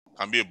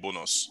Can be a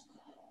bonus.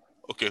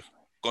 Okay,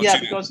 Yeah,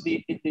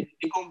 continue.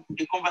 because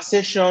the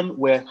conversation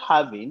we're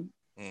having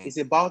is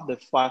about the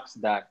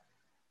fact that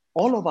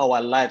all of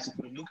our lives, if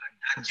we look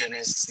at that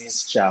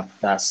Genesis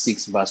chapter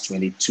 6, verse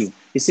 22,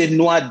 it said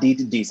Noah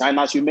did this. And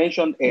as you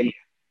mentioned earlier,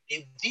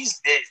 in these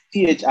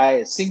days,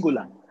 THIS,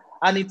 singular.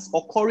 And it's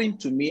occurring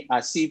to me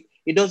as if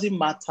it doesn't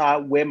matter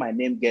where my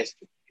name gets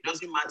to. It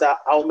doesn't matter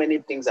how many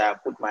things I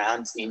have put my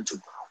hands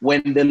into.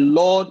 When the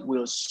Lord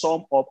will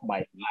sum up my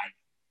life,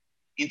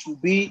 it will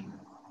be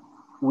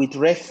with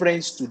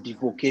reference to the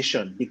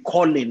vocation, the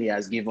calling he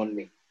has given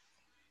me.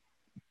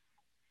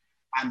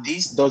 And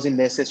this doesn't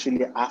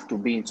necessarily have to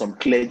be in some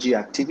clergy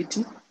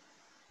activity.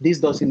 This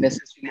doesn't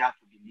necessarily have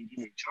to be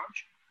leading a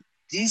church.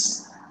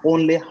 This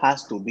only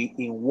has to be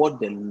in what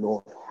the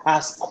Lord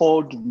has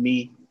called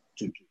me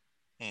to do.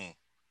 Hmm.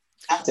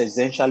 That's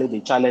essentially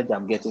the challenge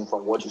I'm getting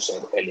from what you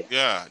said earlier.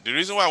 Yeah, the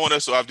reason why I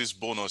wanted to have this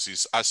bonus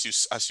is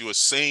as you were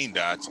saying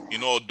that,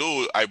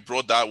 although I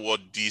brought that word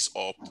 "this"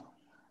 up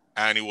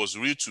and it was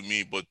real to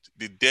me, but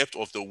the depth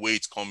of the way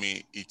it's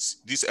coming,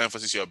 it's this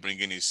emphasis you are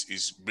bringing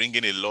is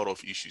bringing a lot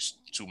of issues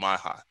to my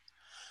heart.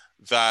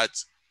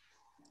 That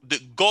the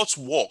God's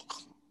work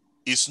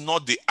is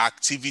not the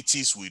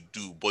activities we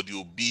do, but the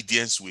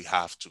obedience we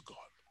have to God.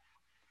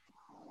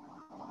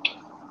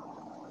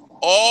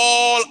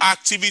 All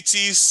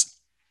activities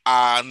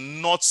are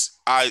not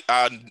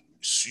are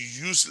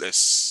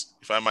useless,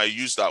 if I might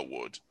use that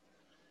word,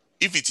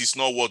 if it is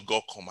not what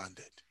God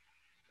commanded.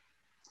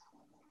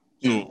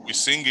 We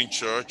sing in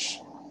church,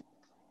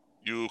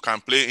 you can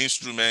play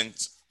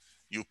instruments,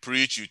 you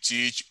preach, you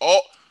teach,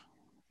 or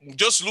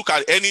just look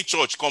at any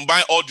church,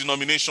 combine all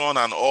denomination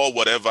and all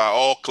whatever,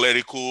 all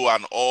clerical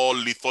and all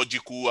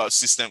liturgical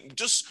system,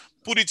 just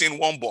put it in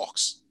one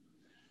box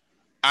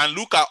and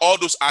look at all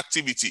those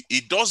activity.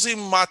 It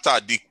doesn't matter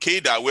the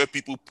cadre where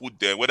people put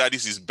them, whether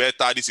this is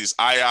better, this is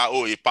higher,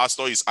 a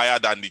pastor is higher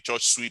than the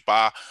church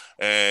sweeper,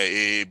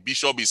 a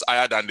bishop is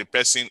higher than the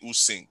person who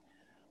sing.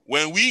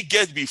 When we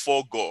get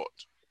before God,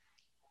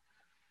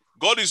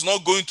 God is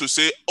not going to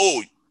say,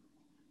 oh,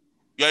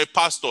 you're a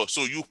pastor,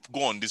 so you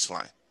go on this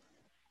line.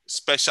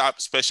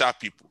 Special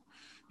people.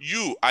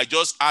 I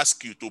just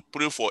ask you to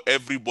pray for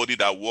everybody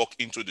that walk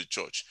into the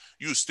church.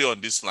 You stay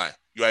on this line.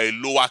 You are a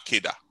lower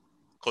cadre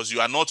because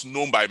you are not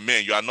known by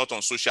men. You are not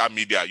on social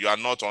media. You are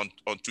not on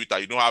Twitter.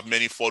 You don't have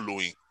many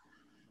following.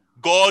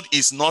 God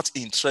is not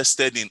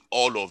interested in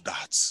all of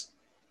that.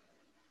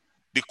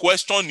 The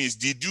question is,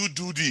 did you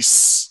do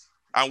this?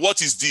 And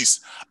what is this?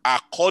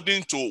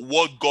 According to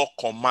what God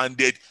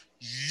commanded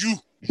you.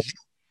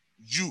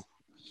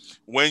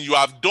 When you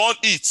have done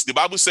it, the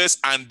Bible says,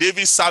 and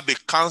David served the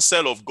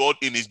counsel of God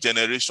in his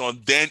generation,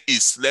 then he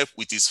slept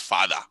with his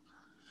father.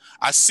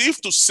 As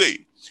if to say,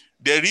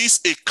 there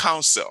is a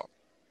counsel.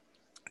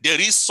 There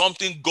is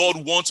something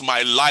God wants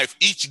my life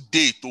each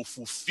day to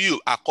fulfill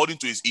according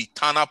to his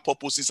eternal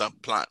purposes and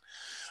plan.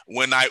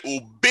 When I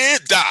obey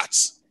that,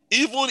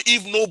 even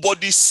if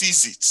nobody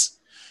sees it,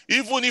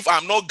 even if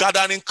I'm not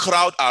gathering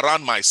crowd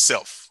around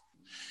myself,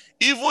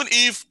 even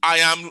if I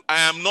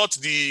am not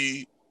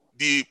the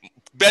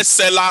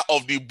bestseller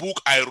of the book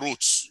I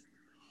wrote,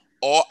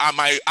 or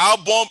my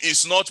album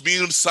is not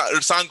being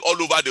sung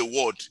all over the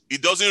world,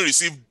 it doesn't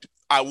receive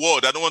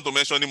award. I don't want to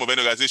mention the name of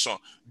any organization.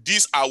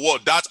 This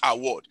award, that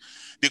award.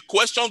 The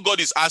question God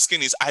is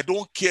asking is, I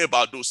don't care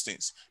about those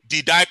things.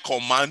 Did I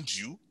command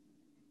you?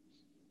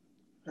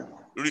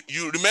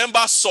 You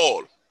remember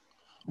Saul?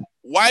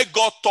 Why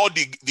God tore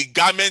the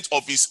garment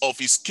of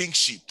his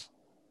kingship?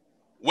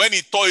 When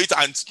he tore it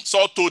and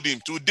Saul told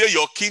him, today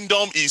your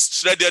kingdom is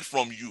shredded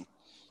from you.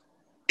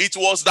 It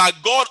was that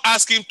God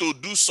asked him to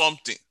do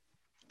something.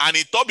 And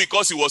he thought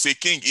because he was a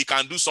king, he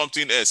can do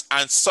something else.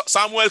 And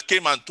Samuel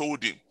came and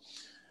told him,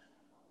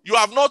 you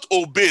have not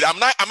obeyed. Am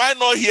I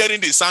not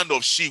hearing the sound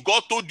of sheep?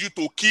 God told you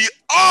to kill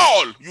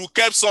all. You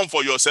kept some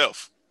for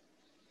yourself.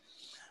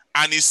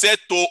 And he said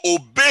to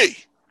obey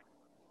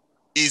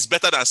is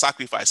better than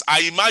sacrifice.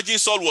 I imagine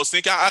Saul was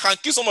thinking, I can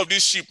kill some of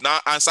these sheep now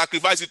and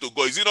sacrifice it to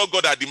God. Is it not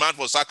God that demands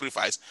for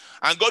sacrifice?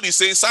 And God is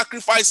saying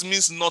sacrifice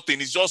means nothing.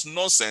 It's just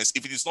nonsense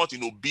if it is not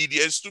in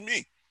obedience to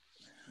me.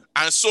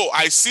 And so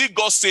I see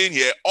God saying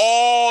here,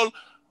 all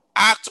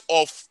act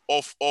of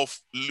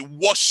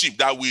worship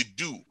that we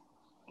do,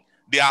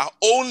 they are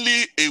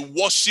only a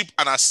worship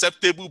and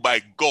acceptable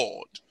by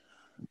God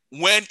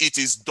when it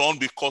is done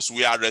because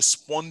we are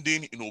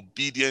responding in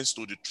obedience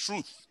to the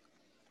truth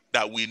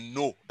that we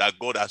know that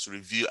God has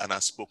revealed and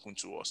has spoken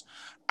to us.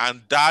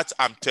 And that,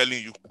 I'm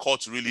telling you,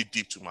 cut really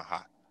deep to my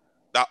heart.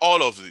 That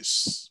all of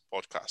this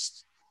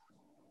podcast,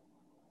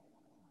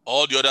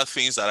 all the other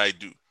things that I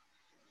do,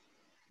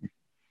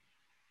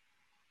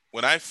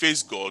 when I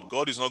face God,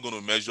 God is not going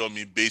to measure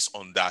me based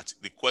on that.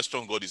 The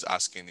question God is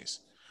asking is,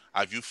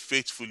 have you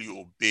faithfully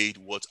obeyed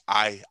what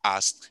I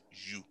asked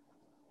you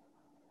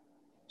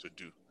to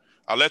do?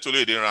 I'll let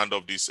Olede round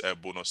up this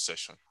bonus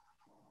session.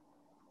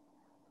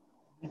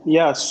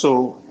 Yeah,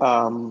 so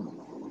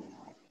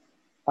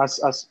as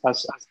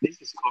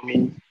this is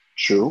coming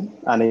True.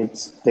 And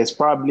there's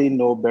probably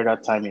no better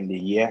time in the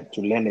year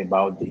to learn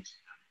about this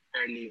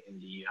early in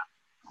the year.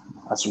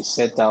 As we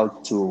set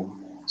out to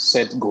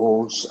set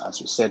goals,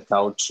 as we set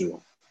out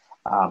to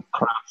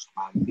craft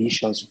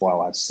ambitions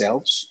for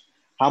ourselves,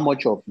 how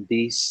much of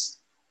this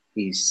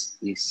is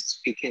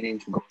speaking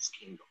into God's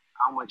kingdom?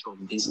 How much of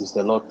this is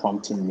the Lord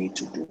prompting me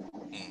to do?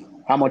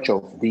 How much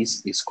of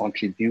this is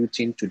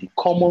contributing to the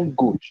common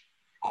good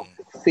of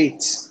the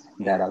faith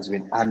that has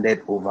been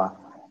handed over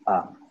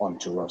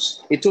onto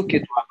us? It's okay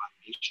to have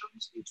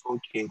ambitions. It's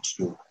okay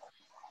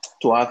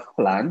to have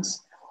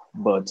plans,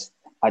 but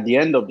at the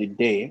end of the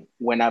day,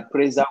 when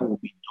appraisal will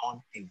be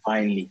done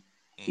divinely,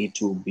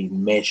 it will be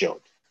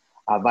measured.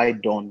 Have I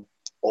done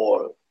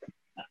all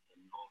that the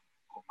Lord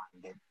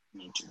commanded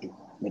me to do?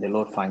 May the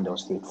Lord find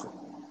us faithful.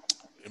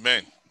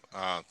 Amen.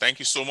 Thank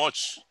you so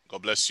much.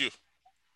 God bless you.